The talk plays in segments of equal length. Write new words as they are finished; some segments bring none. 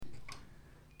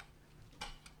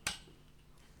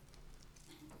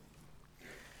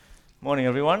Morning,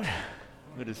 everyone.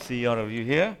 Good to see all of you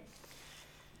here.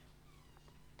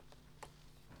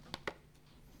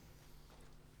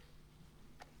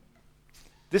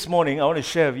 This morning, I want to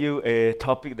share with you a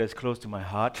topic that's close to my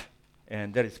heart,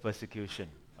 and that is persecution.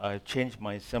 I've changed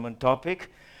my sermon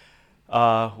topic.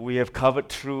 We have covered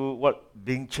through what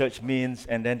being church means,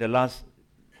 and then the last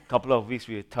couple of weeks,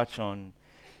 we touched on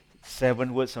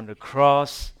 7 words on the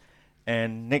cross.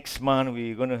 And next month,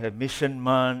 we're going to have Mission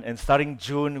Month, and starting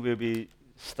June, we'll be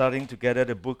studying together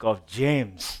the book of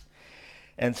James.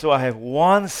 And so I have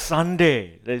one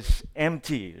Sunday that's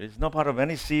empty. It's not part of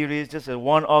any series, just a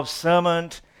one-off sermon.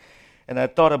 And I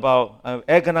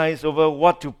agonized over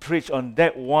what to preach on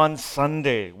that one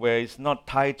Sunday where it's not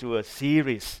tied to a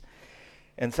series.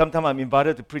 And sometimes I'm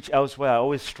invited to preach elsewhere. I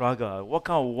always struggle. What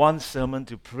kind of one sermon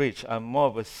to preach? I'm more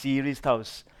of a series type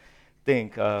of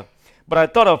thing. But I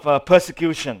thought of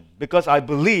persecution because I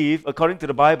believe, according to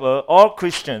the Bible, all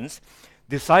Christians,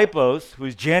 disciples who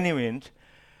is genuine,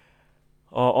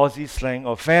 or Aussie slang,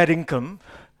 or fair income,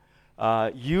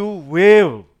 you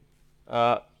will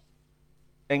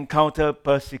encounter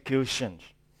persecution.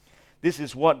 This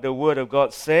is what the Word of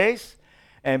God says,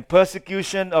 and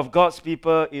persecution of God's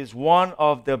people is one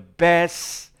of the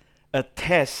best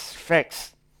attest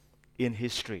facts in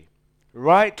history.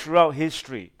 Right throughout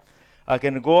history, I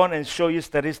can go on and show you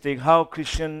statistics how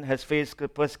Christian has faced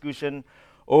persecution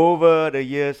over the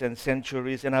years and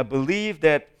centuries, and I believe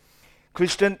that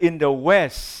Christians in the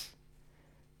West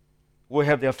will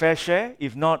have their fair share,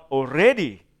 if not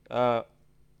already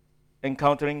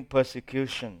encountering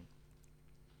persecution.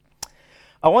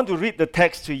 I want to read the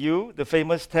text to you, the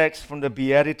famous text from the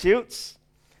Beatitudes.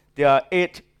 There are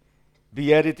 8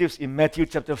 Beatitudes in Matthew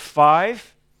chapter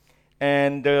 5,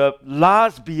 and the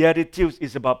last Beatitudes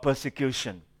is about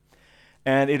persecution.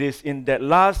 And it is in that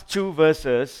last 3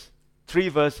 verses,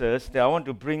 that I want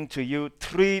to bring to you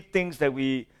 3 things that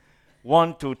we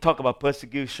want to talk about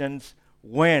persecutions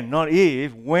when, not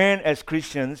if, when as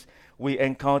Christians we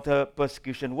encounter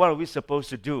persecution. What are we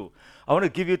supposed to do? I want to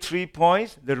give you 3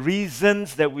 points, the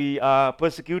reasons that we are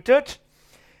persecuted,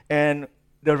 and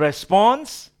the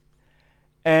response,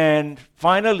 and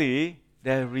finally,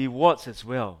 the rewards as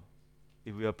well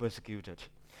if we are persecuted.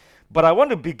 But I want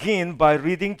to begin by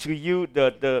reading to you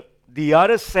the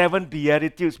other 7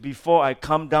 Beatitudes before I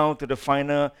come down to the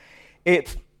final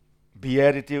 8th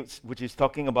Beatitudes, which is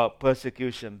talking about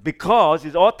persecution, because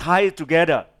it's all tied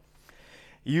together.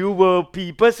 You will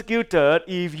be persecuted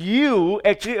if you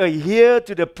actually adhere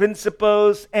to the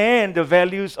principles and the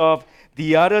values of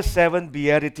the other 7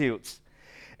 Beatitudes.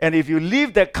 And if you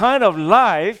live that kind of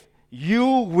life, you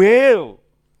will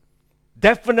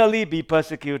definitely be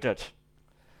persecuted.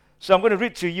 So I'm going to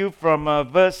read to you from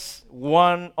verse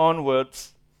 1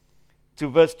 onwards to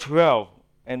verse 12.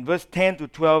 And verse 10 to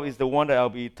 12 is the one that I'll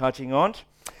be touching on.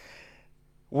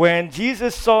 When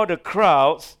Jesus saw the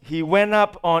crowds, he went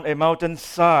up on a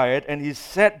mountainside and he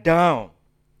sat down.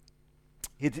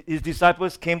 His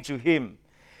disciples came to him,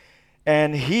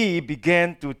 and he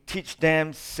began to teach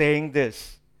them, saying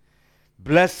this: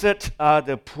 "Blessed are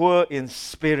the poor in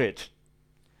spirit,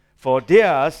 for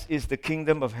theirs is the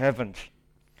kingdom of heaven.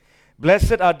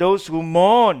 Blessed are those who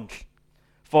mourn,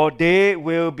 for they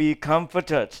will be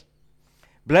comforted.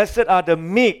 Blessed are the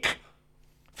meek,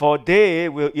 for they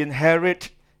will inherit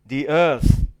the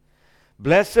earth.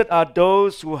 Blessed are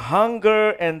those who hunger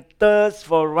and thirst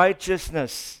for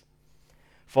righteousness,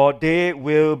 for they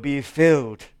will be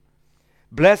filled.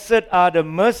 Blessed are the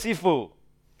merciful,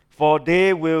 for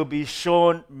they will be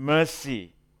shown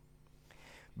mercy.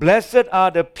 Blessed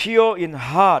are the pure in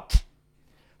heart,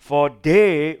 for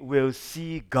they will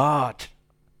see God.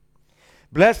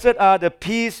 Blessed are the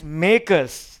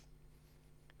peacemakers,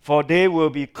 for they will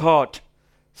be called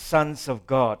sons of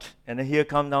God." And then here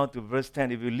come down to verse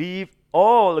 10. If you live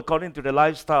all according to the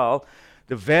lifestyle,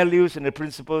 the values and the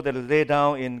principles that are laid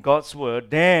down in God's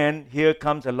word, then here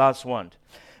comes the last one.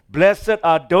 Blessed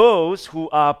are those who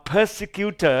are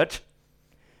persecuted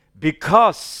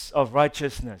because of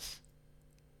righteousness,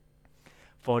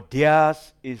 for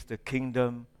theirs is the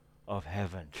kingdom of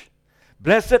heaven.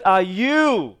 Blessed are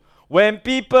you when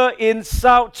people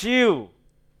insult you,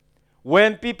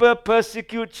 when people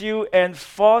persecute you and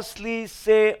falsely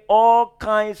say all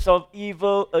kinds of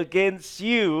evil against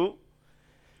you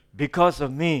because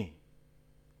of me.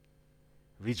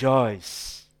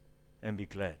 Rejoice and be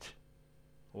glad.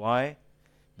 Why?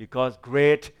 Because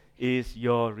great is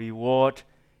your reward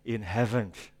in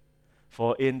heaven.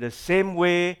 For in the same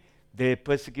way they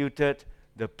persecuted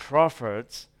the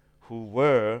prophets who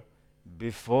were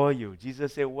before you.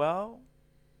 Jesus said, well,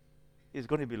 it's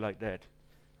going to be like that.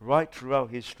 Right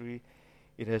throughout history,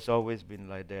 It has always been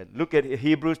like that. Look at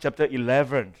Hebrews chapter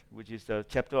 11, which is the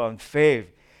chapter on faith.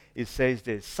 It says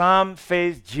this: some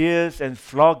faced jeers and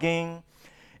flogging,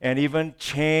 and even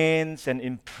chains and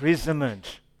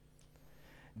imprisonment.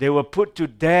 They were put to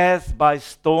death by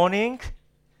stoning.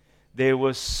 They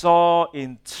were sawn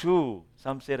in two.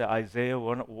 Some say that Isaiah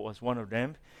was one of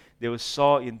them. They were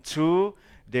sawn in two.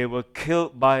 They were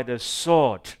killed by the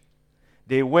sword.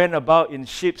 They went about in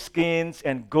sheepskins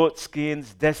and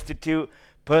goatskins, destitute,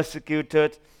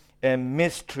 persecuted, and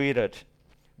mistreated.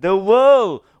 The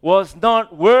world was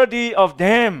not worthy of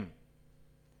them.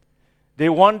 They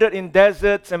wandered in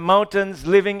deserts and mountains,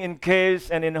 living in caves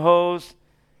and in holes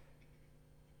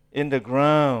in the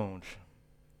ground.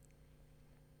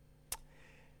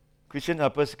 Christians are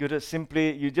persecuted.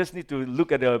 Simply, you just need to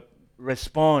look at the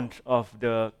response of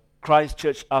the Christ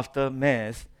Church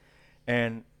aftermath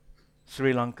and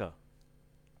Sri Lanka.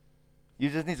 You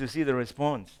just need to see the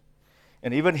response.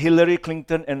 And even Hillary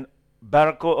Clinton and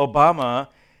Barack Obama,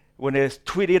 when they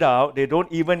tweet it out, they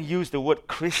don't even use the word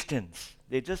Christians.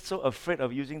 They're just so afraid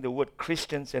of using the word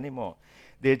Christians anymore.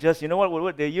 They just, you know what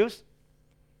word they use?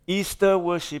 Easter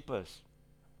worshippers.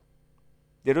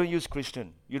 They don't use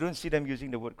Christian. You don't see them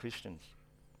using the word Christians.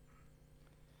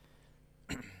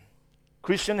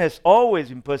 Christian has always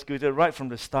been persecuted right from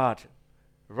the start,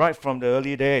 right from the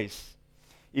early days.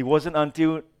 It wasn't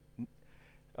until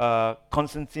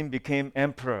Constantine became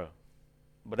emperor.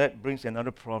 But that brings another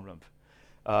problem.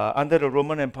 Under the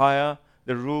Roman Empire,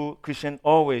 the rule Christian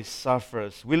always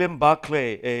suffers. William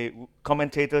Barclay, a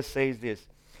commentator, says this.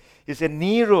 He said,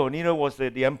 Nero was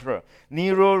the emperor.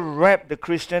 Nero wrapped the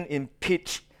Christian in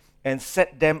pitch and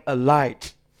set them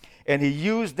alight. And he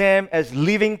used them as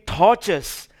living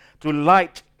torches to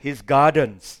light his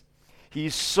gardens. He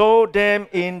sewed them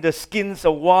in the skins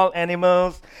of wild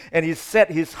animals, and he set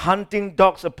his hunting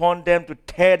dogs upon them to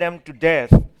tear them to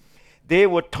death. They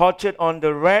were tortured on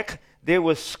the rack. They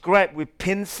were scraped with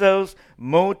pincers.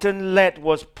 Molten lead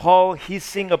was poured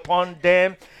hissing upon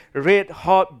them.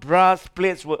 Red-hot brass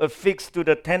plates were affixed to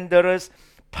the tenderest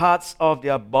parts of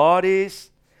their bodies.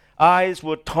 Eyes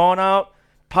were torn out.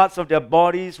 Parts of their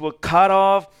bodies were cut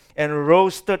off and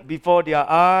roasted before their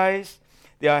eyes.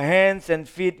 Their hands and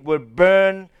feet were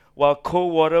burned while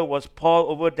cold water was poured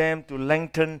over them to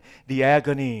lengthen the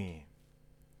agony.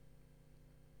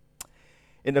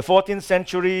 In the 14th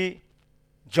century,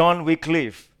 John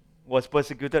Wycliffe was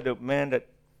persecuted, the man that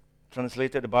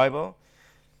translated the Bible.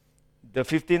 The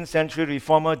 15th century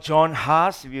reformer John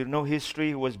Huss, if you know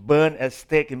history, was burned at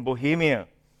stake in Bohemia.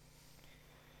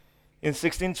 In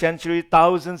 16th century,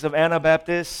 thousands of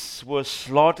Anabaptists were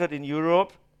slaughtered in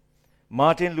Europe.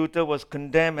 Martin Luther was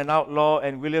condemned and outlawed,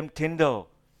 and William Tyndale,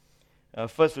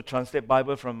 first to translate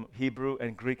Bible from Hebrew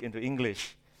and Greek into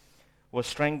English, was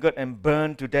strangled and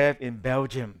burned to death in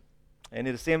Belgium. And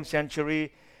in the same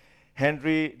century,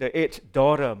 Henry VIII's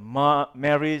daughter,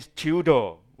 Mary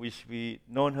Tudor, which we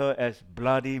known her as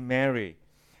Bloody Mary,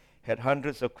 had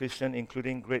hundreds of Christians,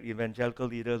 including great evangelical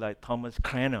leaders like Thomas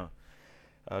Cranmer,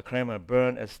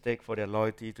 burned at stake for their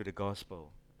loyalty to the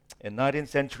gospel. In 19th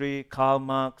century, Karl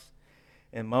Marx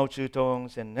and Mao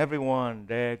Zedong and everyone,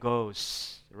 there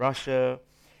goes Russia.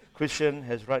 Christian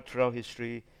has right throughout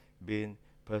history been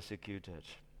persecuted.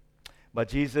 But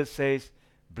Jesus says,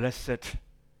 blessed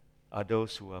are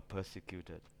those who are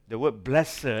persecuted. The word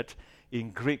blessed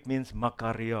in Greek means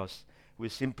makarios,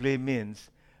 which simply means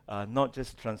not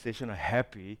just a translation of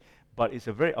happy, but it's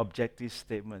a very objective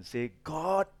statement. Say,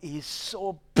 God is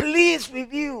so pleased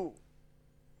with you.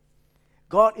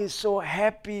 God is so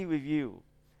happy with you.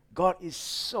 God is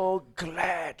so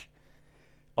glad.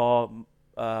 Or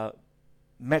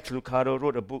Max Lucado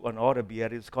wrote a book on all the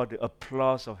Beatitudes called The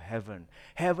Applause of Heaven.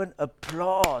 Heaven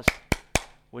applause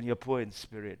when you're poor in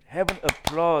spirit. Heaven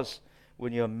applause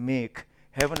when you're meek.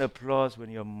 Heaven applause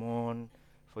when you mourn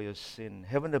for your sin.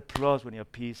 Heaven applause when you're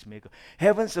peacemaker.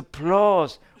 Heaven's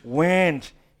applause when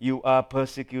you are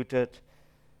persecuted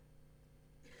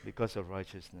because of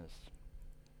righteousness.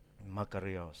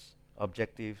 Makarios,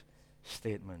 objective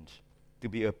statement. To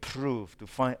be approved, to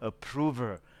find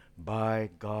approver by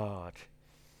God.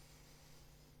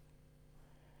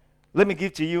 Let me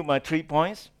give to you my 3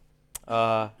 points.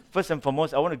 First and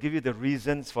foremost, I want to give you the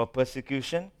reasons for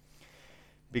persecution,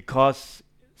 because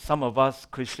some of us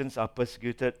Christians are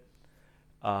persecuted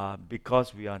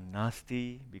because we are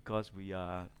nasty, because we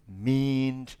are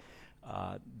mean.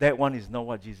 That one is not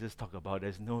what Jesus talked about.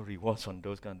 There's no rewards on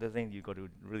those kind. That thing you got to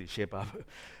really shape up.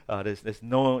 There's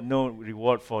no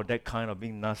reward for that kind of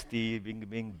being nasty,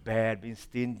 being bad, being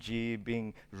stingy,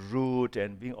 being rude,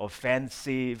 and being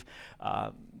offensive.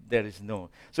 There is no.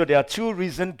 So there are 2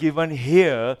 reasons given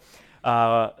here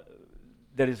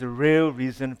there is a real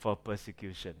reason for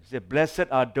persecution. He said, blessed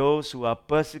are those who are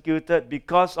persecuted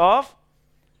because of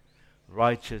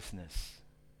righteousness.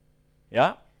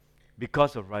 Yeah?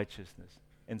 Because of righteousness.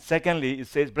 And secondly, it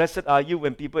says, blessed are you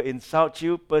when people insult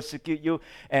you, persecute you,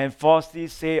 and falsely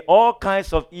say all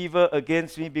kinds of evil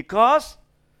against me because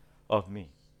of me.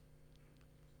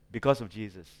 Because of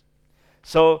Jesus.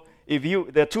 So,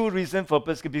 there are two reasons for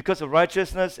persecution, because of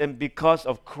righteousness and because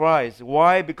of Christ.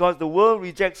 Why? Because the world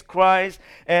rejects Christ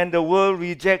and the world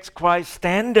rejects Christ's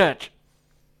standard.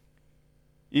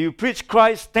 You preach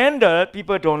Christ's standard,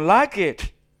 people don't like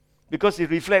it because it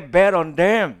reflects bad on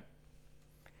them.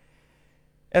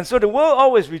 And so the world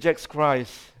always rejects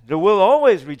Christ. The world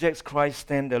always rejects Christ's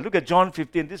standard. Look at John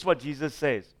 15. This is what Jesus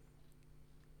says.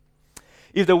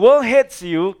 If the world hates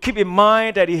you, keep in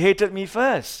mind that he hated me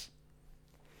first.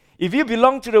 If you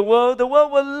belong to the world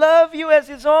will love you as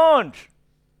its own.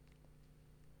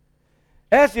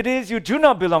 As it is, you do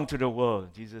not belong to the world,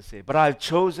 Jesus said. But I've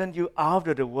chosen you out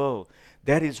of the world.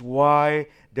 That is why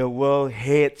the world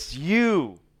hates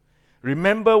you.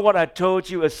 Remember what I told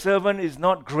you, a servant is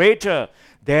not greater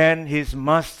than his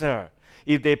master.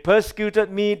 If they persecuted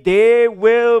me, they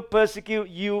will persecute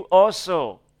you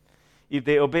also. If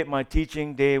they obey my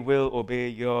teaching, they will obey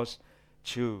yours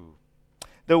too.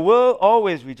 The world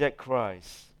always rejects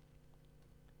Christ.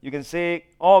 You can say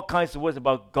all kinds of words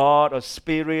about God or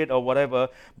Spirit or whatever,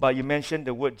 but you mention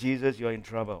the word Jesus, you're in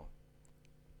trouble.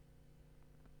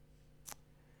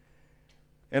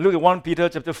 And look at 1 Peter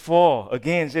chapter 4.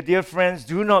 Again, it says, dear friends,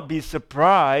 do not be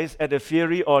surprised at the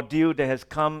fiery ordeal that has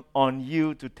come on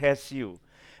you to test you,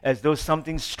 as though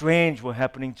something strange were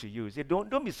happening to you. Say,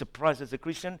 don't be surprised as a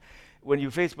Christian when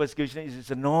you face persecution. It's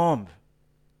a norm.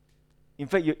 In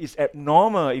fact, it's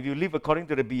abnormal if you live according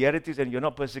to the Beatitudes and you're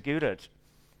not persecuted.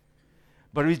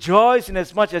 But rejoice in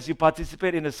as much as you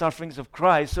participate in the sufferings of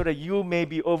Christ, so that you may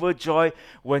be overjoyed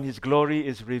when his glory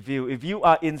is revealed. If you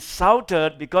are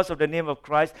insulted because of the name of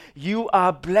Christ, you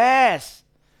are blessed.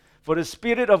 For the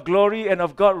Spirit of glory and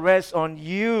of God rests on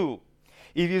you.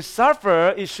 If you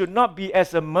suffer, it should not be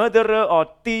as a murderer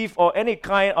or thief or any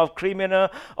kind of criminal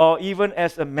or even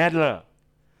as a meddler.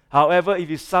 However, if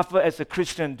you suffer as a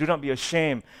Christian, do not be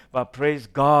ashamed, but praise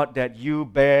God that you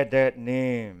bear that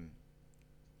name.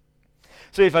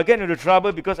 So if I get into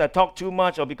trouble because I talk too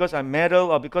much or because I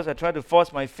meddle or because I try to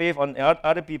force my faith on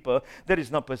other people, that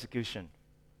is not persecution.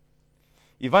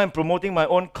 If I'm promoting my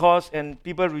own cause and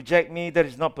people reject me, that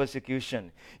is not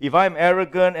persecution. If I'm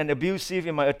arrogant and abusive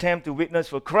in my attempt to witness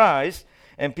for Christ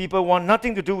and people want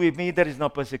nothing to do with me, that is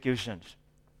not persecution.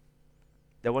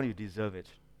 That one you deserve it.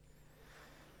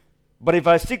 But if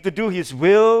I seek to do his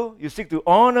will, you seek to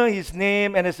honor his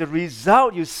name, and as a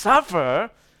result you suffer,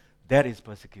 that is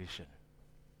persecution.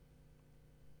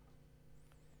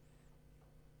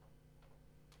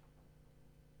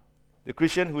 The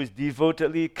Christian who is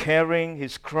devotedly carrying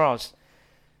his cross,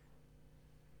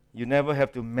 you never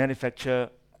have to manufacture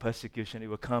persecution. It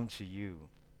will come to you.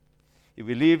 If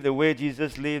we live the way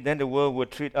Jesus lived, then the world will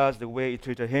treat us the way it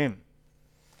treated him.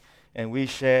 And we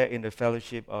share in the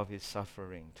fellowship of his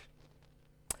suffering.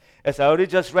 As I already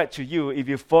just read to you, if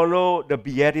you follow the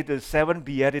Beatitudes, 7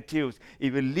 Beatitudes,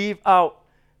 if you live out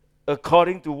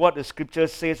according to what the Scripture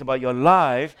says about your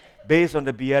life, based on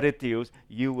the Beatitudes,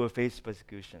 you will face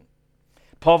persecution.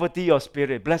 Poverty of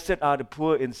spirit. Blessed are the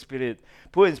poor in spirit.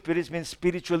 Poor in spirit means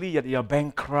spiritually you're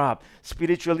bankrupt.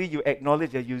 Spiritually you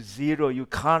acknowledge that you're zero. You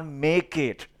can't make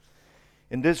it.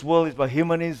 In this world, it's about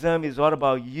humanism. It's all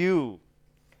about you.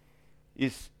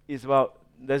 It's about,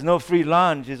 there's no free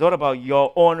lunch. It's all about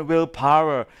your own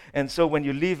willpower. And so when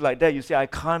you live like that, you say, I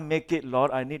can't make it, Lord.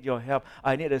 I need your help.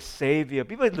 I need a Savior.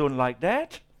 People don't like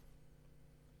that.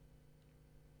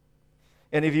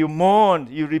 And if you mourn,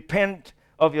 you repent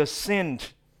of your sin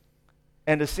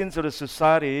and the sins of the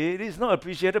society, it is not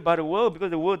appreciated by the world because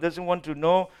the world doesn't want to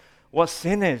know what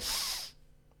sin is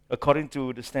according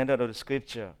to the standard of the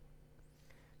Scripture.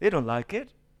 They don't like it.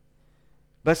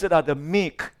 Blessed are the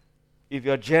meek. If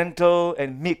you're a gentle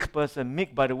and meek person,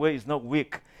 meek, by the way, is not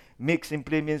weak. Meek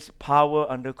simply means power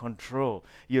under control.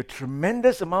 You have a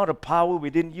tremendous amount of power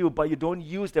within you, but you don't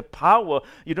use the power.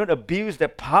 You don't abuse the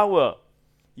power.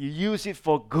 You use it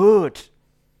for good.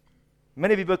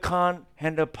 Many people can't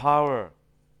handle power.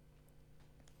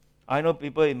 I know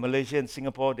people in Malaysia and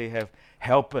Singapore, they have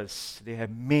helpers. They have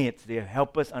maids. They have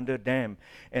helpers under them.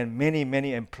 And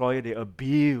many employers, they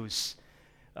abuse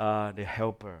the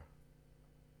helper.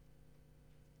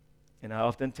 And I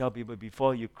often tell people,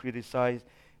 before you criticize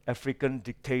African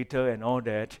dictator and all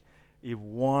that, If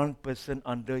one person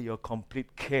under your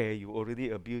complete care, you already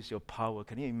abuse your power.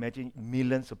 Can you imagine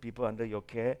millions of people under your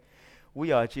care?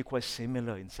 We are actually quite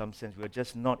similar in some sense. We are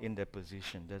just not in that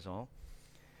position, that's all.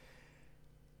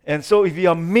 And so if you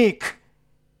are meek,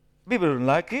 people don't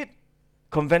like it.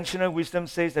 Conventional wisdom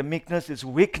says that meekness is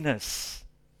weakness.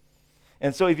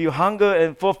 And so if you hunger,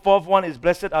 and fourth one is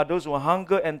blessed are those who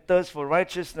hunger and thirst for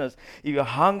righteousness. If you're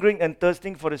hungering and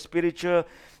thirsting for the spiritual,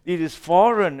 it is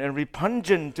foreign and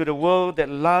repugnant to the world that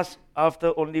lusts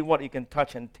after only what you can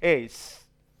touch and taste.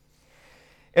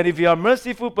 And if you are a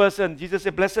merciful person, Jesus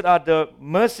said, blessed are the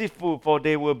merciful, for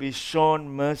they will be shown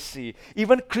mercy.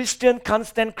 Even Christians can't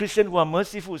stand Christians who are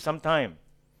merciful sometimes.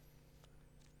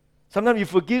 Sometimes you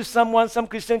forgive someone, some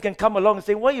Christian can come along and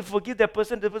say, why you forgive that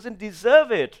person? The person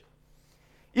deserves it.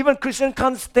 Even Christians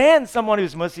can't stand someone who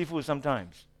is merciful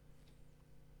sometimes.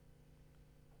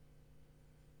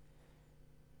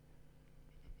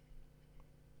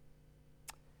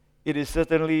 It is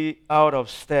certainly out of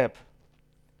step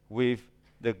with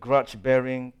the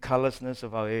grudge-bearing callousness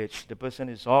of our age. The person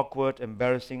is awkward,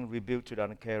 embarrassing, rebuked to the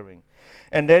uncaring.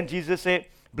 And then Jesus said,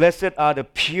 blessed are the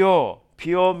pure.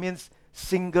 Pure means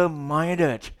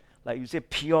single-minded. Like you say,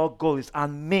 pure gold is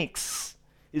unmixed.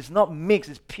 It's not mixed,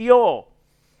 it's pure.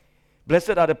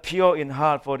 Blessed are the pure in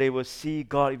heart, for they will see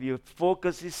God. If you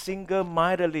focus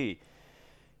single-mindedly,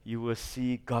 you will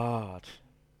see God.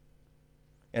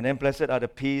 And then blessed are the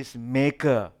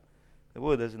peacemaker. The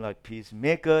world doesn't like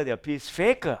peacemaker, they are peace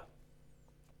faker.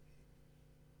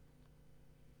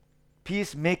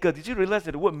 Peacemaker. Did you realize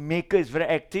that the word maker is very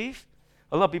active?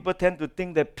 A lot of people tend to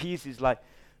think that peace is like,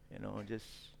 just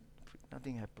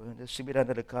nothing happened, just sweep it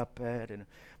under the carpet.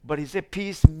 But he said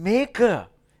peacemaker.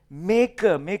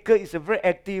 Maker is a very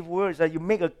active word. It's like you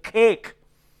make a cake.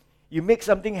 You make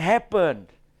something happen.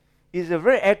 It's a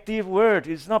very active word.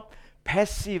 It's not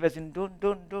passive, as in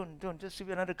don't, just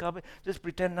sweep it under the carpet, just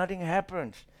pretend nothing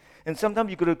happened. And sometimes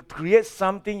you could create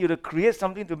something,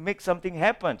 to make something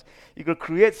happen. You could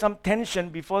create some tension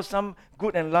before some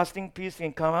good and lasting peace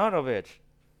can come out of it.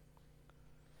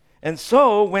 And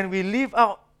so when we live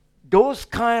out those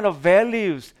kind of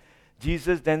values,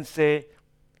 Jesus then say,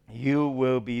 you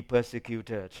will be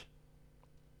persecuted.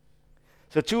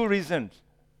 So 2 reasons.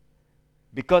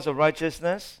 Because of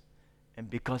righteousness and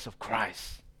because of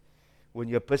Christ. When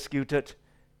you're persecuted,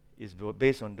 it's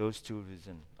based on those 2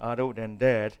 reasons. Other than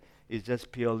that, it's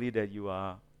just purely that you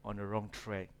are on the wrong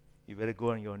track. You better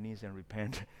go on your knees and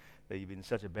repent that you've been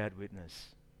such a bad witness.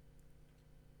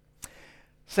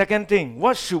 Second thing,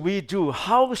 what should we do?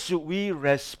 How should we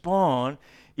respond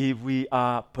if we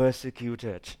are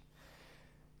persecuted?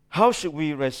 How should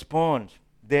we respond?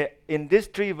 In these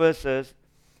 3 verses,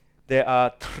 there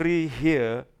are 3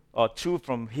 here, or 2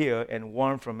 from here, and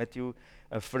 1 from Matthew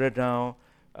further down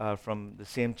from the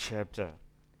same chapter.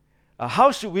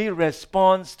 How should we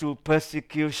respond to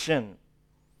persecution?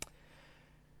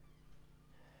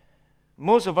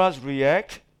 Most of us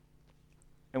react,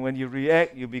 and when you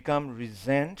react, you become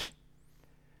resent,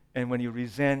 and when you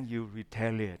resent, you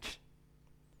retaliate.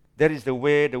 That is the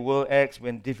way the world acts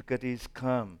when difficulties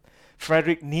come.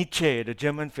 Friedrich Nietzsche, the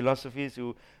German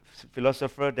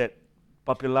philosopher that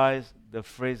popularized the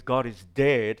phrase God is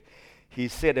dead, he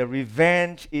said that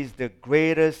revenge is the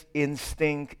greatest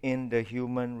instinct in the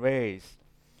human race.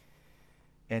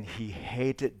 And he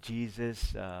hated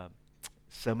Jesus'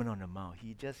 Sermon on the Mount.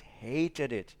 He just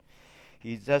hated it.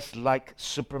 He just like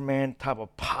Superman type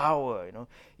of power,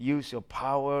 use your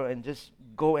power and just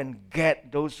go and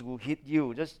get those who hit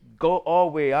you. Just go all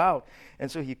the way out.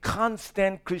 And so he can't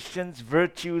stand Christians'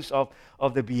 virtues of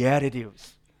the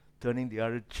Beatitudes. Turning the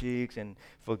other cheeks and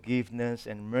forgiveness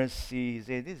and mercy. He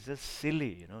said, this is just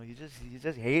silly, He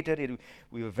just hated it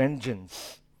with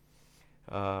vengeance.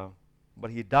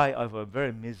 But he died of a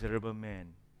very miserable man.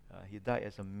 He died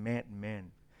as a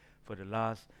madman for the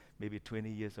last maybe 20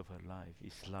 years of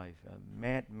his life. A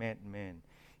mad man.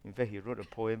 In fact, he wrote a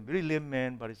poem, brilliant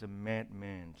man, but he's a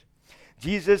madman.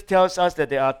 Jesus tells us that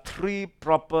there are 3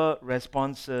 proper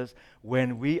responses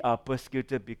when we are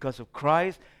persecuted because of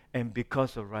Christ and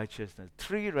because of righteousness.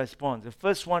 3 responses. The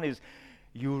first one is,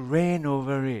 you reign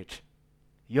over it.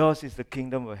 Yours is the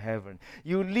kingdom of heaven.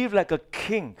 You live like a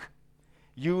king.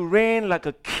 You reign like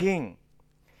a king.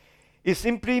 It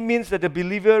simply means that the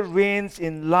believer reigns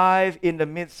in life in the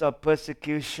midst of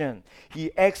persecution.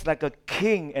 He acts like a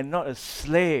king and not a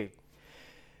slave.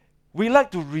 We like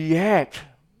to react.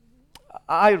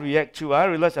 I react too. I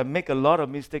realize I make a lot of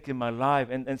mistakes in my life,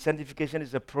 and sanctification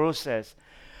is a process.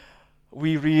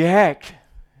 We react.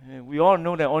 We all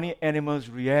know that only animals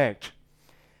react.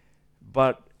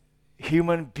 But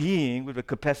human being with the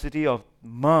capacity of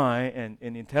mind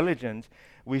and intelligence,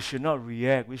 we should not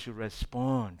react, we should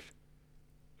respond.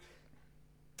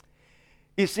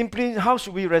 It's simply, how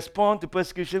should we respond to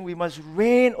persecution? We must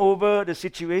reign over the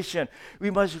situation. We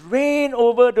must reign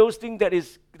over those things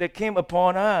that came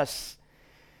upon us.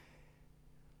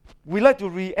 We like to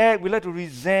react, we like to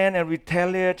resent and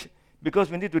retaliate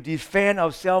because we need to defend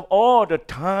ourselves all the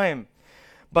time.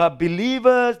 But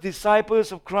believers,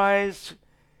 disciples of Christ,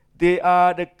 they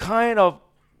are the kind of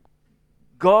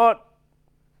God-fearing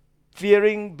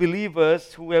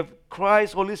believers who have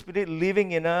Christ, Holy Spirit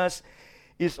living in us.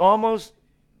 It's almost,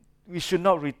 we should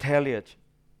not retaliate.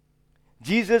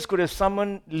 Jesus could have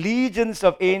summoned legions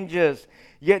of angels,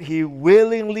 yet he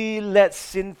willingly let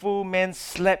sinful men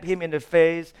slap him in the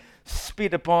face,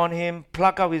 spit upon him,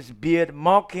 pluck out his beard,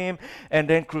 mock him, and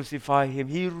then crucify him.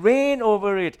 He reigned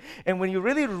over it. And when you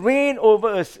really reign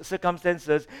over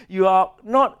circumstances, you are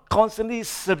not constantly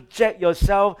subject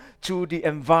yourself to the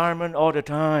environment all the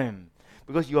time,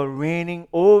 because you are reigning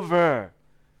over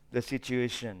the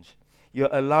situations. You're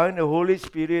allowing the Holy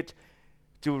Spirit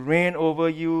to reign over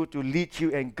you, to lead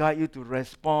you and guide you to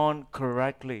respond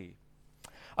correctly.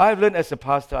 I've learned as a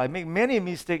pastor, I make many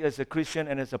mistakes as a Christian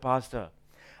and as a pastor.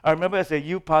 I remember as a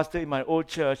youth pastor in my old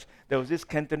church, there was this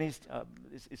Cantonese,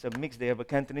 it's a mix, they have a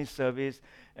Cantonese service,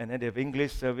 and then they have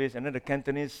English service, and then the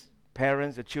Cantonese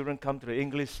parents, the children come to the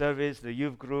English service, the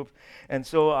youth group, and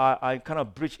so I kind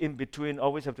of bridge in between,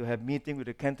 always have to have meeting with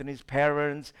the Cantonese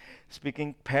parents,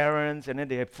 speaking parents, and then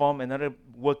they have formed another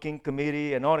working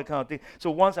committee and all that kind of thing.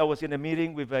 So once I was in a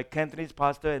meeting with a Cantonese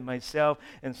pastor and myself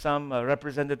and some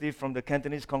representative from the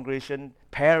Cantonese congregation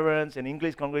parents and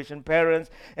English congregation parents,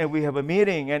 and we have a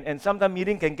meeting, and sometimes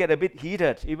meeting can get a bit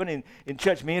heated, even in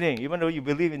church meeting, even though you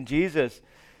believe in Jesus.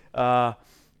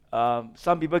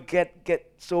 Some people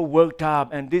get so worked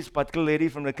up, and this particular lady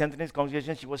from the Cantonese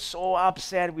congregation, she was so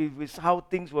upset with how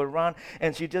things were run,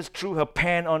 and she just threw her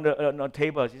pen on the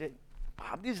table. She said,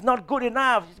 "Pop, this is not good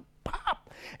enough." She said, "Pop!"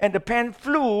 And the pen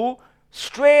flew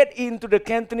straight into the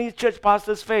Cantonese church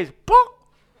pastor's face. Pop!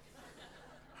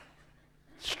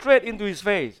 Straight into his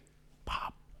face.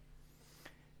 Pop!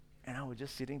 And I was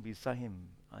just sitting beside him.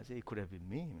 I said, it could have been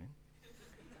me, man.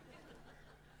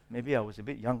 Maybe I was a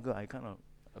bit younger. I kind of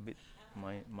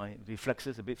my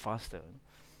reflexes a bit faster.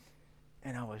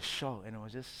 And I was shocked, and I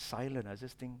was just silent. I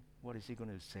just think, what is he going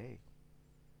to say?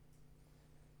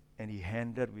 And he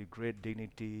handled with great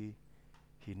dignity.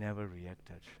 He never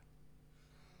reacted.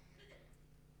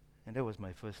 And that was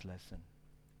my first lesson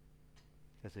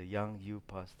as a young youth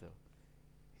pastor.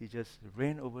 He just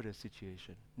reigned over the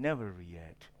situation, never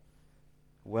react,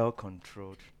 well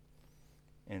controlled,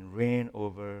 and reign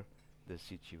over the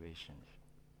situations.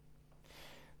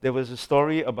 There was a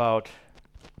story about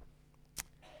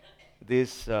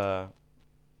this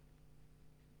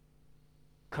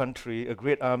country. A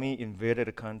great army invaded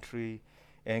the country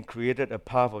and created a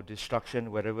path of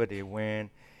destruction wherever they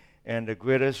went. And the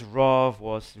greatest wrath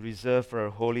was reserved for a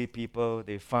holy people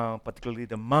they found, particularly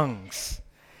the monks.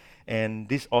 And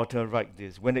this author writes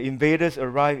this: when the invaders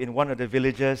arrived in one of the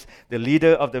villages, the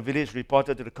leader of the village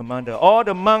reported to the commander, "All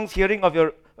the monks, hearing of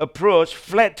your approach,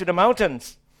 fled to the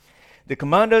mountains." The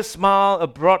commander smiled, a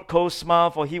broad cold smile,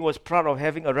 for he was proud of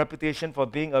having a reputation for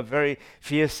being a very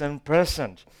fearsome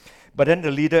person. But then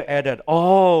the leader added,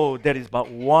 "Oh, there is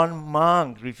but one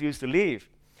monk refused to leave."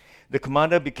 The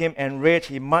commander became enraged.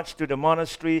 He marched to the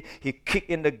monastery. He kicked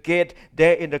in the gate.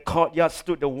 There in the courtyard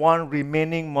stood the one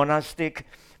remaining monastic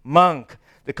monk.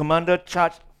 The commander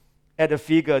charged at the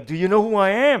figure. "Do you know who I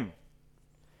am?"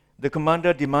 The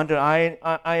commander demanded, I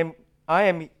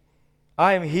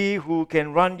am he who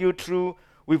can run you through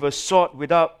with a sword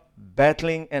without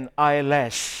battling an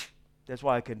eyelash. That's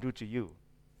what I can do to you."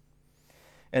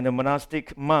 And the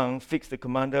monastic monk fixed the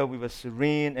commander with a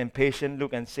serene and patient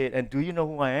look and said, "And do you know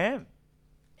who I am?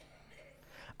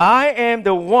 I am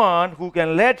the one who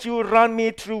can let you run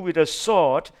me through with a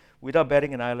sword without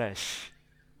batting an eyelash."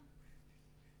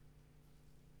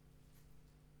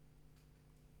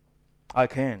 I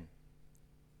can.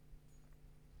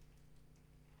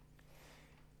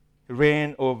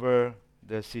 Reign over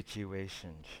the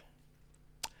situations.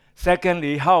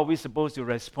 Secondly, how are we supposed to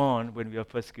respond when we are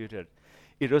persecuted?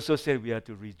 It also said we are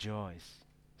to rejoice.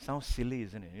 Sounds silly,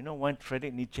 isn't it? You know why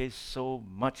Friedrich Nietzsche so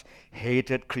much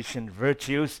hated Christian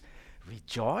virtues?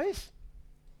 Rejoice?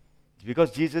 It's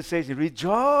because Jesus says,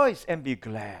 rejoice and be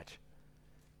glad.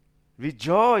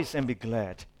 Rejoice and be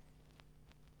glad.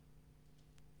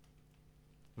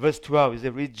 Verse 12 is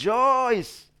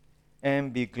rejoice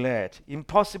and be glad.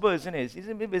 Impossible, isn't it?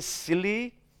 Isn't it a bit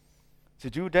silly to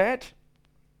do that?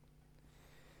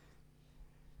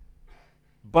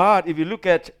 But if you look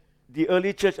at the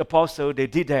early church apostle, they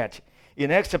did that.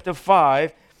 In Acts chapter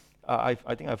 5, I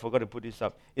think I forgot to put this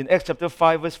up. In Acts chapter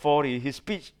 5, verse 40, his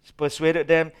speech persuaded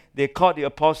them. They called the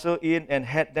apostle in and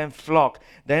had them flogged.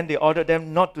 Then they ordered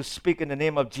them not to speak in the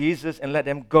name of Jesus and let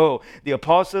them go. The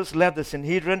apostles left the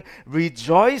Sanhedrin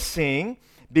rejoicing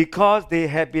because they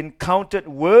had been counted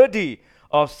worthy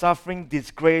of suffering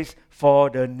disgrace for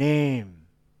the name.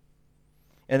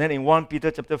 And then in 1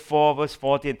 Peter chapter 4, verse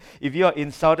 14, if you are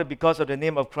insulted because of the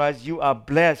name of Christ, you are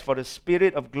blessed, for the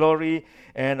Spirit of glory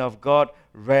and of God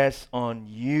rests on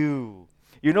you.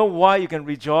 You know why you can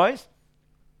rejoice?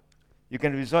 You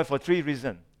can rejoice for 3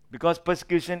 reasons. Because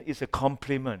persecution is a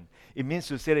compliment. It means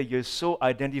to say that you're so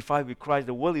identified with Christ.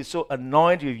 The world is so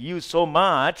anointed with you so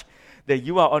much that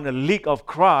you are on the league of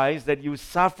Christ, that you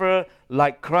suffer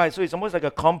like Christ. So it's almost like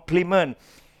a compliment.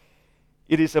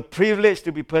 It is a privilege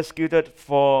to be persecuted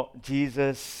for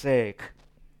Jesus' sake.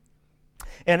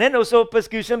 And then also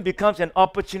persecution becomes an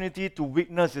opportunity to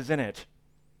witness, isn't it?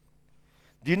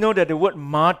 Do you know that the word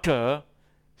martyr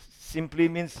simply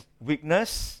means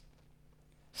weakness?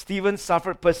 Stephen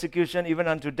suffered persecution even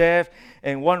unto death,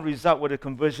 and one result was the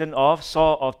conversion of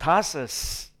Saul of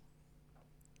Tarsus.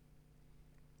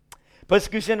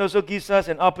 Persecution also gives us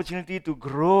an opportunity to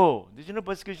grow. Did you know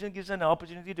persecution gives us an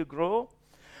opportunity to grow?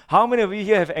 How many of you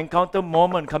here have encountered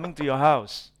moment coming to your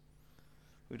house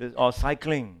or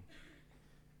cycling?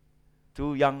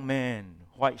 2 young men,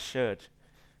 white shirt,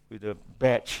 with a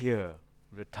badge here,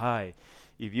 with a tie.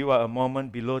 If you are a Mormon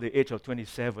below the age of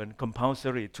 27,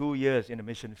 compulsory, 2 years in the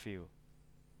mission field.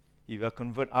 If you are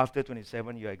converted after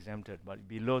 27, you are exempted. But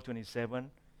below 27,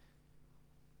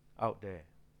 out there,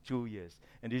 2 years.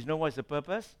 And do you know what is the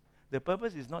purpose? The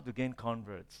purpose is not to gain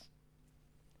converts.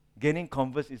 Gaining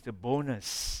converts is the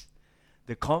bonus.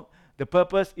 The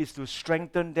purpose is to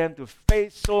strengthen them to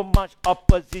face so much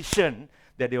opposition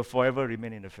that they'll forever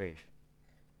remain in the faith.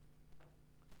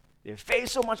 They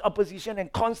face so much opposition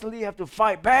and constantly have to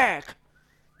fight back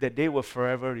that they will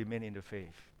forever remain in the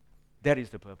faith. That is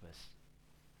the purpose.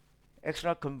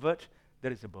 Extra convert,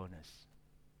 that is the bonus.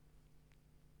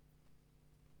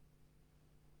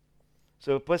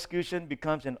 So persecution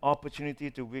becomes an opportunity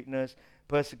to witness.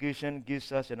 Persecution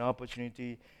gives us an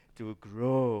opportunity to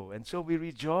grow. And so we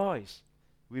rejoice.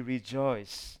 We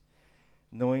rejoice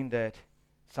knowing that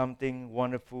something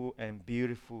wonderful and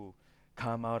beautiful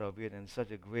come out of it, and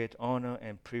such a great honor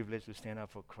and privilege to stand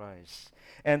up for Christ.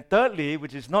 And thirdly,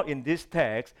 which is not in this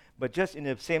text, but just in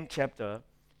the same chapter,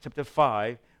 chapter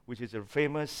 5, which is a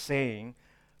famous saying,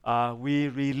 we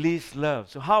release love.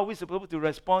 So how are we supposed to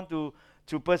respond to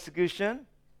persecution?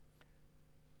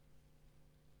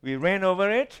 We reign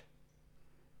over it.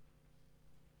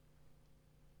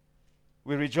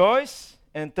 We rejoice.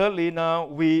 And thirdly, now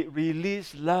we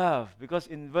release love. Because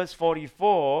in verse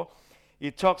 44,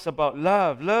 it talks about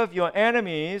love. Love your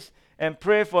enemies and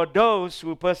pray for those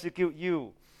who persecute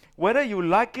you. Whether you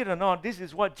like it or not, this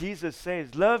is what Jesus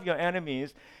says. Love your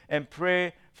enemies and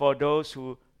pray for those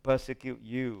who persecute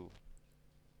you.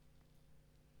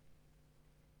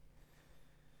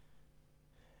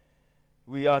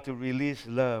 We are to release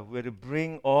love. We are to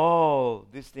bring all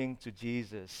these things to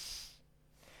Jesus.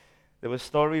 There was a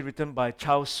story written by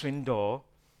Charles Swindoll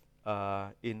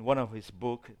in one of his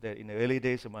books that in the early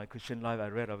days of my Christian life I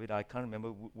read of it. I can't remember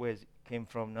where it came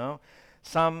from now.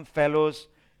 Some fellows,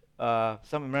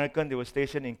 some American, they were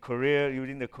stationed in Korea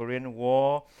during the Korean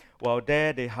War. While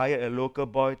there, they hired a local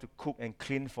boy to cook and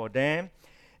clean for them.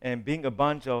 And being a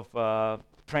bunch of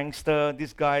prankster,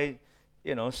 this guy,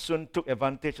 soon took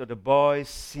advantage of the boy's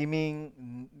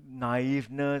seeming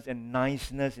naiveness and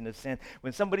niceness in a sense.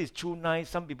 When somebody is too nice,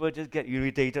 some people just get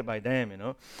irritated by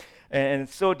them, And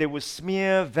so they would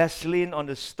smear Vaseline on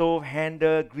the stove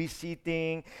handle, greasy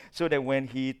thing, so that when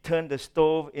he turned the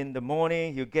stove in the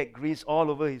morning, he'll get grease all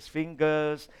over his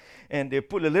fingers. And they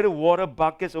put a little water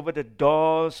buckets over the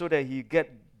door so that he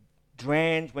get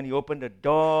drenched when he opened the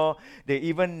door. They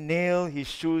even nail his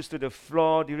shoes to the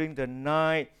floor during the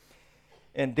night.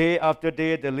 And day after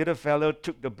day, the little fellow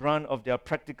took the brunt of their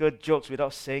practical jokes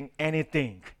without saying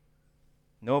anything.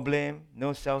 No blame,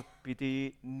 no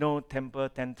self-pity, no temper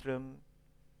tantrum.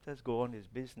 Just go on his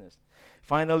business.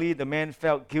 Finally, the man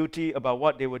felt guilty about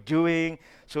what they were doing,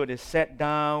 so they sat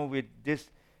down with this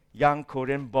young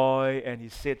Korean boy, and he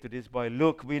said to this boy,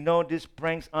 "Look, we know these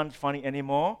pranks aren't funny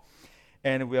anymore,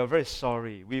 and we are very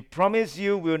sorry. We promise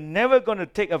you we're never going to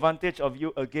take advantage of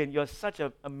you again. You're such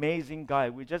an amazing guy.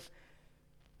 We just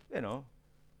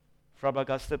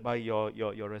flabbergasted by your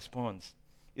response.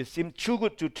 It seemed too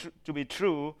good to be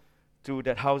true to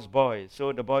that houseboy.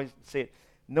 So the boy said,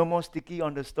 "No more sticky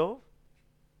on the stove?"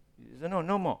 He said,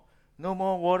 No more. No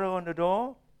more water on the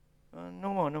door?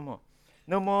 No more, no more.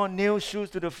 No more nail shoes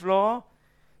to the floor.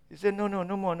 He said, no, no,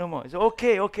 no more, no more. He said,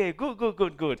 okay, okay, good, good,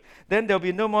 good, good. Then there'll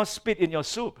be no more spit in your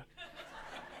soup.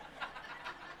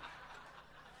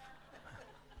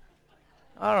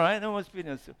 All right, no more spit in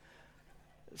your soup.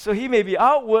 So he may be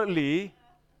outwardly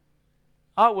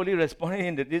responding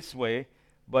in this way,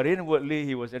 but inwardly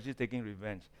he was actually taking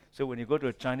revenge. So when you go to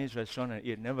a Chinese restaurant and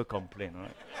eat, never complain, all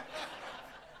right?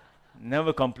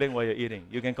 Never complain while you're eating.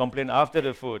 You can complain after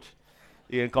the food.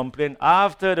 You can complain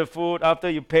after the food, after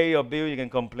you pay your bill, you can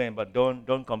complain, but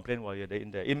don't complain while you're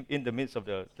in the midst of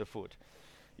the food.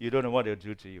 You don't know what they'll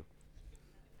do to you.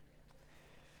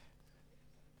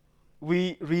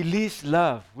 We release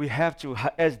love. We have to,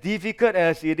 as difficult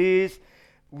as it is,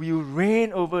 we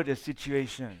reign over the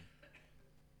situation.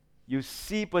 You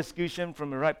see persecution from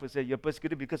the right perspective. You're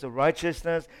persecuted because of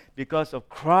righteousness, because of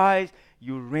Christ.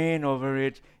 You reign over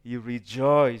it. You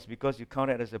rejoice because you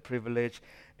count it as a privilege,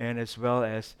 and as well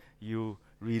as you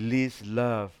release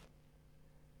love.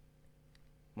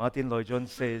 Martin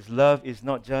Lloyd-Jones says, love is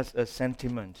not just a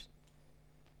sentiment.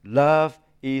 Love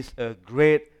is a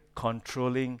great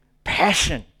controlling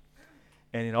passion,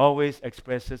 and it always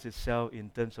expresses itself in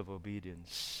terms of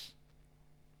obedience.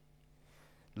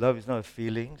 Love is not a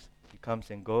feeling. It comes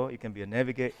and goes. It can be a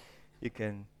navigate. It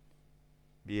can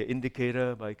be an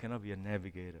indicator, but it cannot be a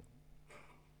navigator.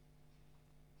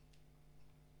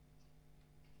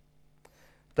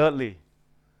 Thirdly,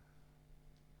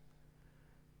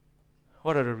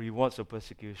 what are the rewards of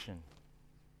persecution?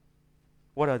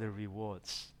 What are the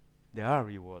rewards? There are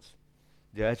rewards.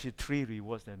 There are actually 3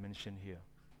 rewards that I mentioned here.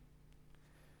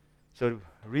 So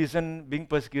the reason being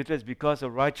persecuted is because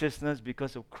of righteousness,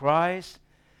 because of Christ.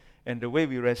 And the way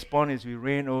we respond is we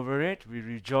reign over it, we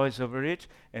rejoice over it,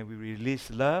 and we release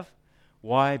love.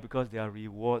 Why? Because there are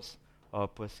rewards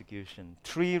of persecution.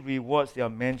 3 rewards that are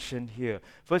mentioned here.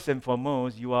 First and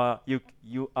foremost, you are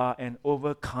an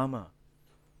overcomer.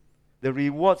 The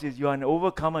rewards is you are an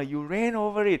overcomer. You reign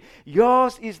over it.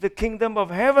 Yours is the kingdom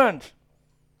of heaven.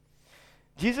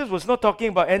 Jesus was not talking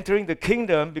about entering the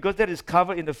kingdom because that is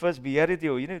covered in the first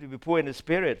beatitude. You need to be poor in the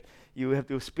spirit. You have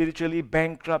to spiritually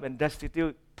bankrupt and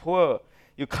destitute, poor.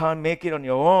 You can't make it on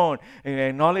your own. And you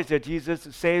acknowledge that Jesus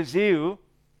saves you.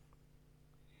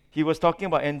 He was talking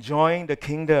about enjoying the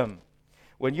kingdom.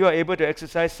 When you are able to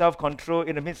exercise self-control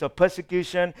in the midst of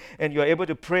persecution, and you are able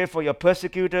to pray for your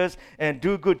persecutors and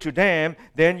do good to them,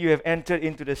 then you have entered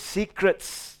into the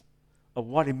secrets of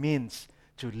what it means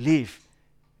to live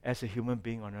as a human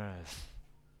being on earth.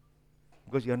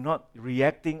 Because you're not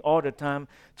reacting all the time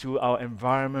to our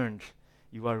environment.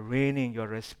 You are reigning, you are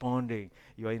responding.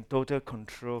 You are in total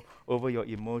control over your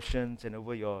emotions and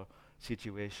over your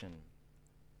situation.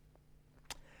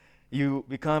 You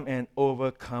become an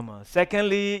overcomer.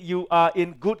 Secondly, you are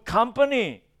in good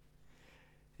company.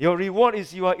 Your reward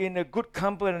is you are in a good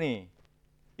company.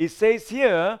 It says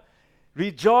here,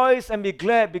 rejoice and be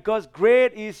glad, because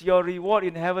great is your reward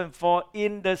in heaven. For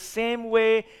in the same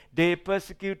way they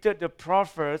persecuted the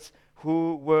prophets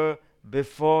who were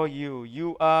before you.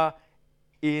 You are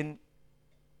in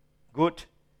good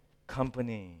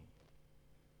company.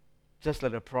 Just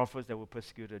like the prophets that were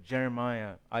persecuted,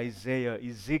 Jeremiah, Isaiah,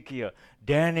 Ezekiel,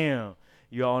 Daniel,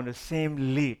 you are on the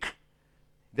same league.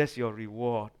 That's your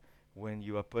reward when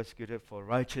you are persecuted for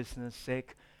righteousness'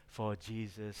 sake, for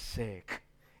Jesus' sake.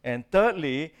 And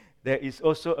thirdly, there is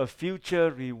also a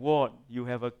future reward. You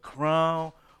have a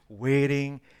crown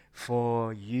waiting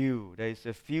for you. There is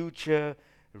a future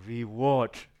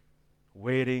reward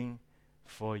waiting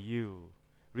for you.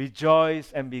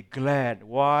 Rejoice and be glad.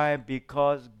 Why?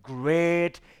 Because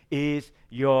great is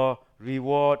your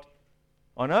reward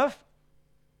on earth,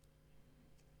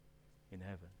 in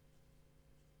heaven.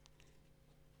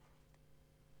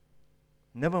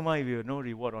 Never mind if you have no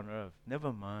reward on earth.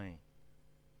 Never mind.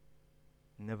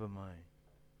 Never mind.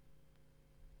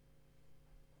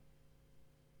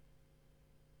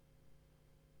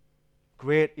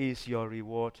 Great is your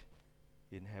reward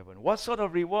in heaven. What sort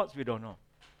of rewards? We don't know.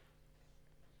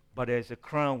 But there is a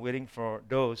crown waiting for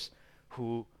those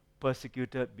who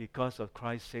persecuted because of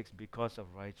Christ's sake, because of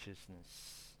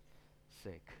righteousness'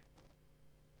 sake.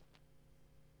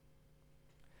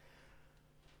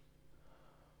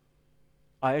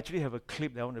 I actually have a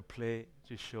clip that I want to play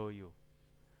to show you.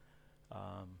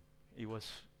 It was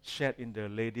shared in the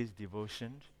ladies'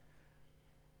 devotion.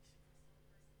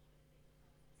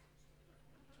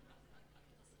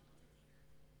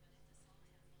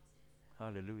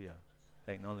 Hallelujah.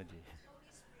 Technology.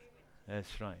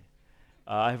 That's right.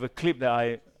 I have a clip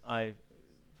that I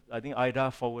think Ida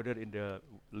forwarded in the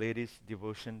ladies'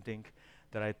 devotion thing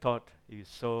that I thought is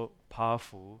so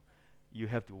powerful You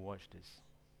have to watch this.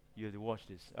 You have to watch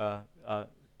this.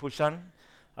 Pushan,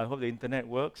 I hope the internet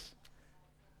works.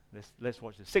 Let's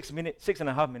watch this. 6 minutes,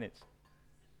 6.5 minutes.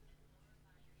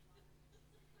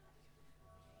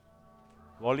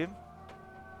 Volume.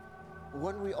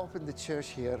 When we opened the church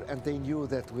here and they knew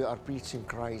that we are preaching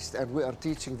Christ and we are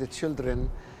teaching the children,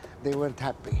 they weren't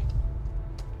happy.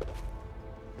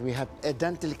 We had a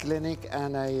dental clinic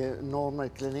and a normal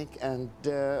clinic, and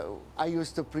I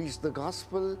used to preach the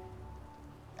gospel,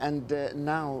 and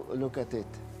now look at it.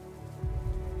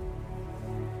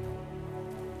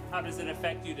 How does it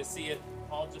affect you to see it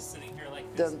all just sitting here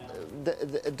like this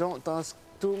now? Don't ask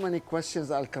too many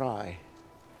questions, I'll cry.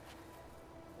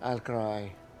 I'll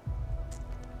cry.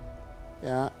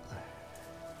 Yeah.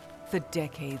 For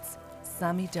decades,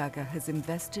 Sami Daga has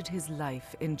invested his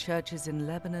life in churches in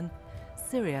Lebanon,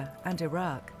 Syria, and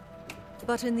Iraq.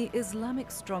 But in the Islamic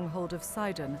stronghold of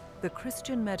Sidon, the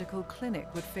Christian medical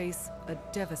clinic would face a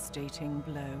devastating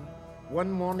blow.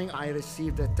 One morning I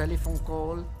received a telephone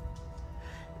call.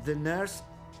 The nurse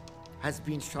has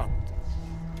been shot.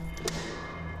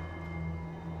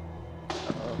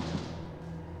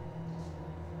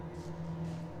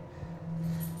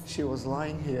 She was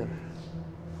lying here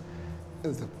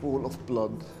in the pool of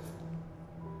blood.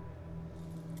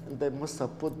 And they must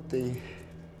have put the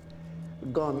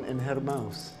gun in her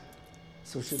mouth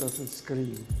so she doesn't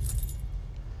scream.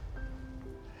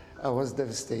 I was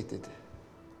devastated,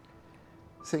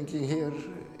 thinking here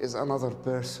is another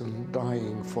person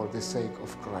dying for the sake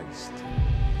of Christ.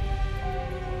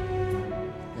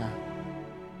 Yeah.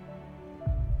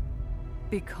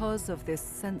 Because of this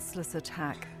senseless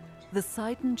attack, the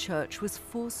Sidon church was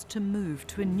forced to move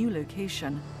to a new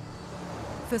location.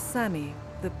 For Sami,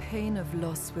 the pain of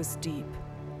loss was deep,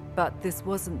 but this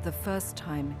wasn't the first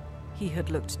time he had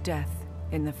looked death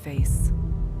in the face.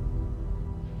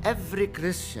 Every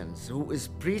Christian who is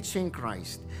preaching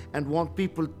Christ and want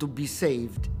people to be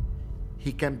saved,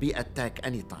 he can be attacked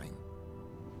anytime.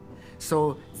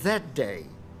 So that day,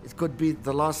 it could be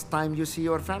the last time you see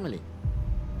your family.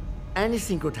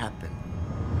 Anything could happen.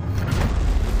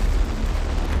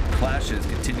 Clashes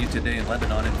continue today in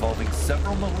Lebanon involving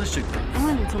several militia groups.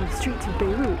 Violence on the streets of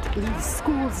Beirut leaves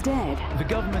schools dead. The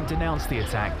government denounced the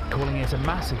attack, calling it a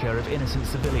massacre of innocent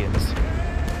civilians.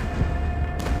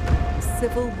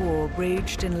 Civil war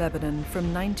raged in Lebanon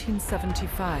from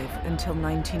 1975 until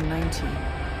 1990.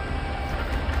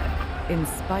 In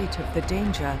spite of the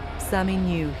danger, Sami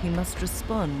knew he must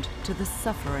respond to the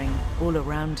suffering all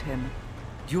around him.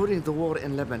 During the war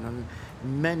in Lebanon,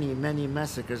 many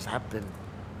massacres happened.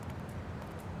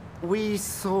 We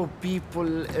saw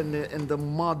people in the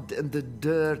mud, in the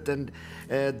dirt, and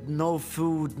no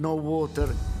food, no water.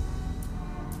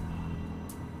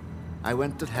 I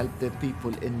went to help the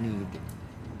people in need.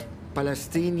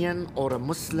 Palestinian or a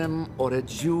Muslim or a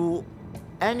Jew,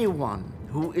 anyone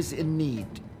who is in need.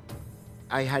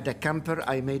 I had a camper,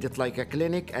 I made it like a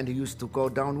clinic, and he used to go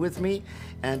down with me,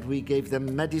 and we gave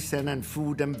them medicine and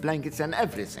food and blankets and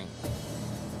everything.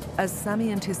 As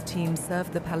Sami and his team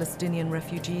served the Palestinian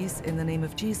refugees in the name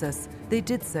of Jesus, they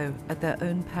did so at their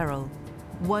own peril.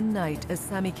 One night, as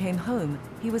Sami came home,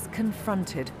 he was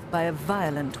confronted by a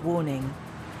violent warning.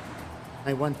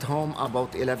 I went home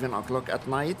about 11 o'clock at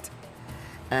night,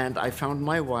 and I found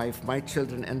my wife, my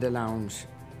children in the lounge,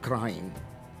 crying.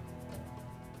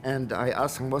 And I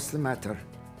asked them, what's the matter?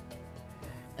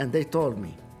 And they told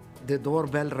me. The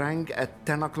doorbell rang at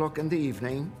 10 o'clock in the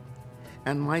evening,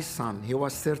 and my son, he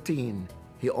was 13,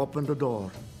 he opened the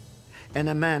door, and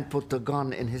a man put a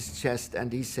gun in his chest,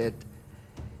 and he said,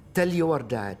 tell your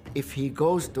dad, if he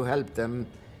goes to help them,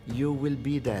 you will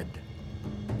be dead.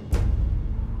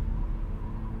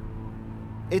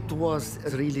 It was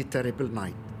a really terrible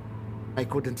night. I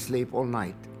couldn't sleep all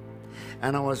night.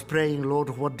 And I was praying, Lord,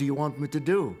 what do you want me to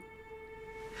do?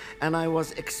 And I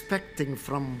was expecting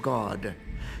from God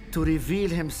to reveal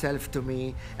himself to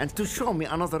me and to show me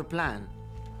another plan.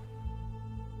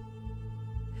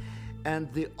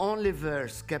 And the only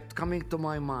verse kept coming to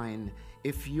my mind,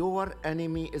 if your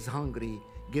enemy is hungry,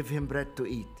 give him bread to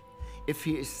eat. If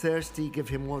he is thirsty, give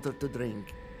him water to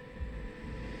drink.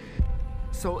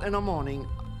 So in the morning,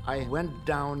 I went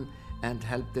down and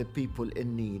helped the people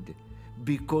in need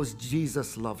because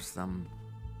Jesus loves them.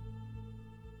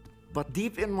 But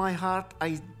deep in my heart,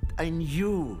 I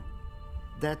knew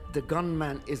that the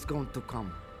gunman is going to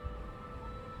come.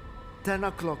 10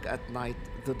 o'clock at night,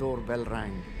 the doorbell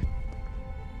rang.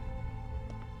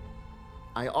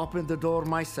 I opened the door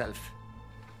myself.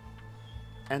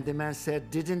 And the man said,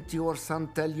 didn't your son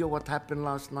tell you what happened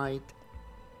last night?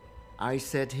 I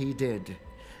said he did.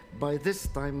 By this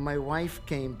time, my wife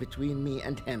came between me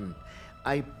and him.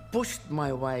 I pushed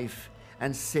my wife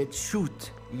and said,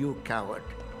 "Shoot, you coward."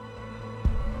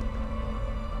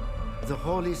 The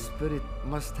Holy Spirit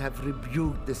must have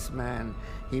rebuked this man.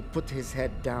 He put his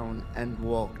head down and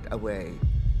walked away.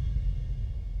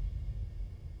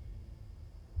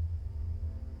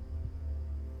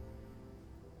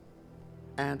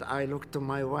 And I looked to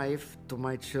my wife, to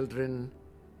my children,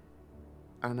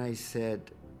 and I said,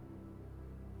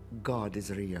 God is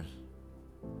real.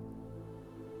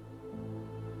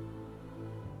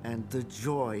 And the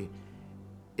joy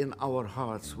in our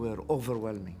hearts were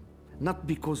overwhelming. Not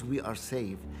because we are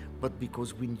saved, but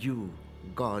because we knew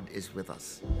God is with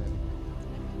us.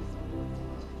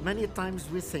 Many times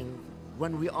we think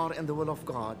when we are in the will of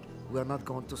God, we are not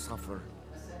going to suffer.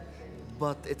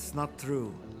 But it's not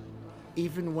true.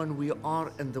 Even when we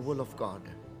are in the will of God,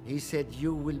 He said,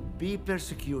 you will be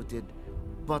persecuted,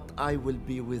 but I will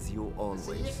be with you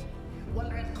always.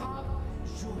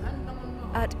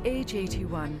 At age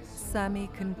 81, Sammy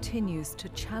continues to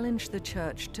challenge the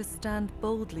church to stand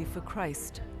boldly for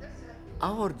Christ.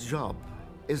 Our job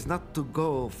is not to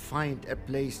go find a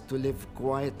place to live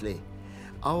quietly.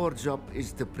 Our job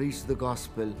is to preach the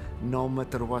gospel no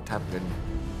matter what happens.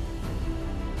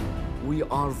 We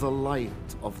are the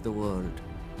light of the world.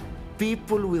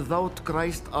 People without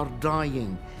Christ are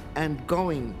dying and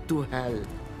going to hell.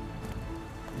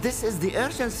 This is the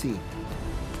urgency.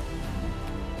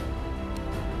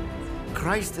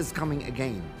 Christ is coming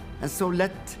again. And so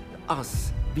let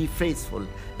us be faithful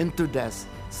into death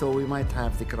so we might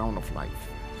have the crown of life.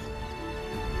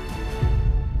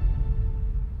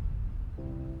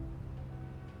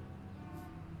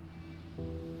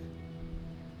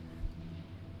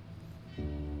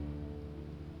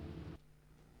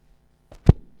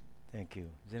 Thank you.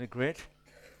 Isn't it great?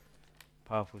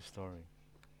 Powerful story.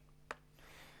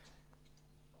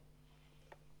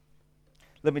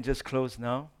 Let me just close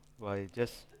now by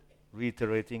just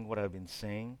reiterating what I've been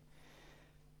saying.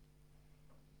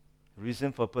 The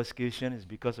reason for persecution is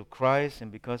because of Christ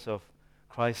and because of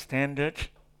Christ's standard.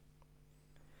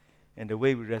 And the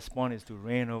way we respond is to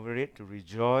reign over it, to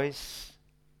rejoice,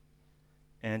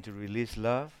 and to release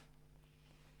love.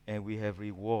 And we have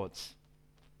rewards.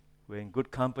 We're in good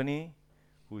company.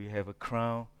 We have a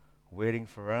crown waiting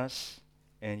for us.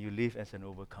 And you live as an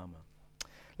overcomer.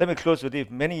 Let me close with this.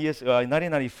 Many years ago, in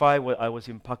 1995, I was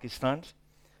in Pakistan.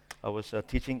 I was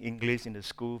teaching English in the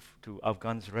school to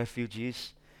Afghan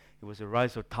refugees. It was the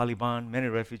rise of Taliban. Many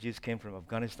refugees came from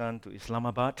Afghanistan to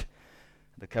Islamabad,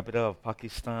 the capital of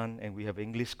Pakistan, and we have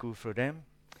English school for them.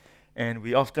 And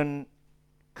we often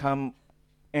come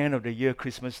end of the year,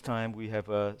 Christmas time, we have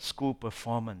a school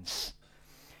performance.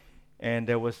 And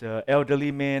there was an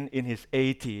elderly man in his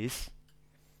 80s,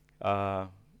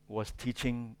 was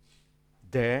teaching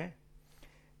there.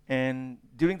 And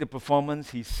during the performance,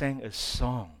 he sang a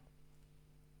song.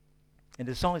 And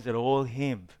the song is an old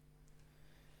hymn.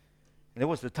 And that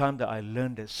was the time that I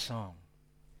learned that song.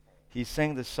 He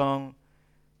sang the song,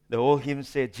 the old hymn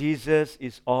said, Jesus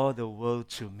is all the world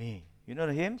to me. You know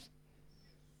the hymns?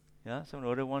 Yeah, some of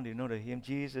the other ones, you know the hymn,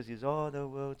 Jesus is all the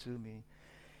world to me.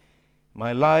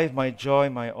 My life, my joy,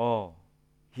 my all.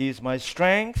 He is my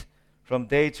strength from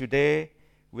day to day.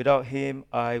 Without Him,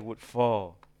 I would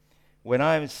fall. When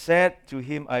I am sad, to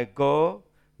Him I go.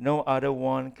 No other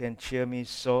one can cheer me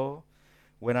so.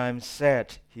 When I am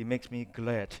sad, He makes me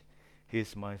glad. He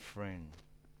is my friend.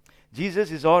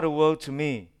 Jesus is all the world to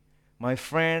me, my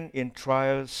friend in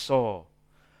trials sore.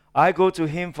 I go to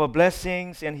Him for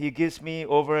blessings, and He gives me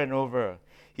over and over.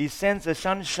 He sends the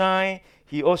sunshine,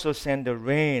 He also sends the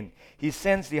rain. He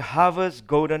sends the harvest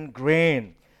golden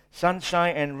grain.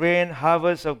 Sunshine and rain,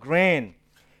 harvest of grain.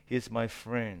 He is my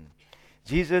friend.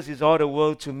 Jesus is all the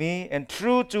world to me, and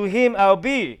true to Him I'll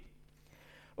be.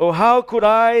 Oh, how could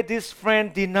I this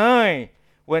friend deny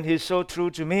when He's so true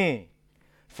to me?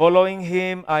 Following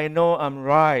Him, I know I'm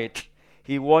right.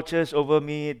 He watches over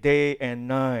me day and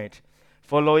night.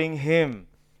 Following Him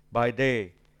by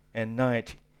day and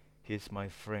night, He's my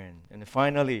friend. And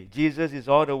finally, Jesus is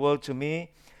all the world to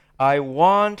me. I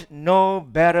want no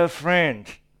better friend.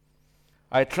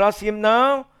 I trust Him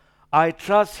now. I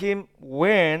trust Him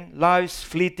when life's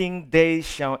fleeting days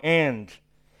shall end.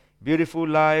 Beautiful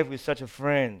life with such a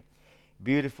friend.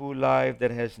 Beautiful life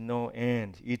that has no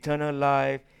end. Eternal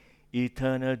life,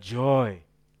 eternal joy.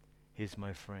 He's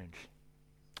my friend.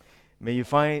 May you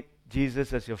find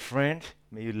Jesus as your friend.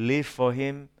 May you live for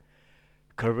Him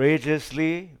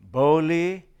courageously,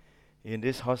 boldly, in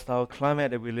this hostile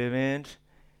climate that we live in,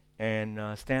 and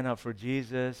stand up for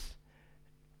Jesus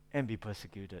and be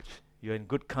persecuted. You're in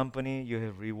good company, you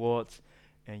have rewards,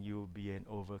 and you will be an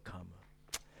overcomer.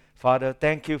 Father,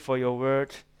 thank you for your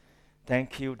word.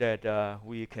 Thank you that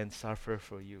we can suffer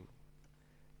for you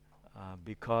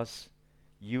because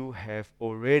you have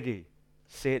already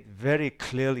said very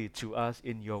clearly to us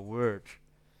in your word,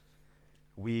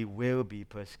 we will be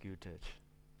persecuted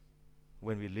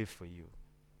when we live for you.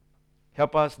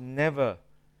 Help us never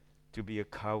to be a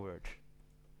coward,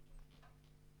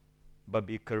 but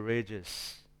be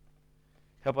courageous.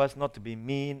 Help us not to be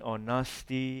mean or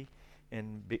nasty,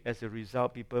 and as a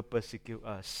result, people persecute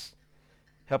us.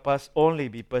 Help us only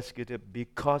be persecuted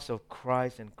because of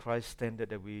Christ and Christ's standard,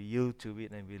 that we yield to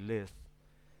it and we live.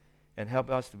 And help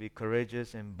us to be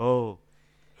courageous and bold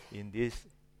in this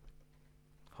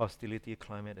hostility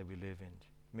climate that we live in.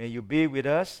 May you be with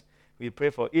us. We pray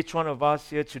for each one of us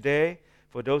here today,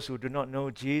 for those who do not know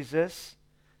Jesus,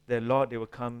 that Lord, they will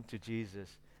come to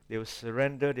Jesus. They will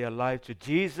surrender their life to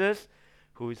Jesus,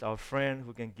 who is our friend,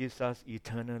 who can give us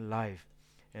eternal life.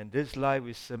 And this life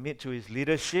we submit to his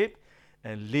leadership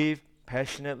and live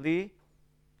passionately,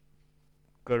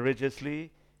 courageously,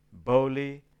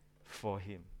 boldly for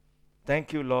him.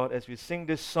 Thank you, Lord, as we sing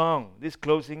this song, this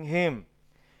closing hymn,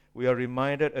 we are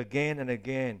reminded again and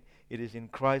again, it is in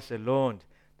Christ alone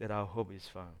that our hope is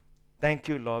found. Thank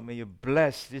you, Lord. May you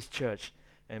bless this church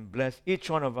and bless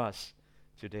each one of us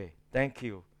today. Thank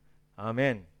you.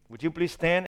 Amen. Would you please stand?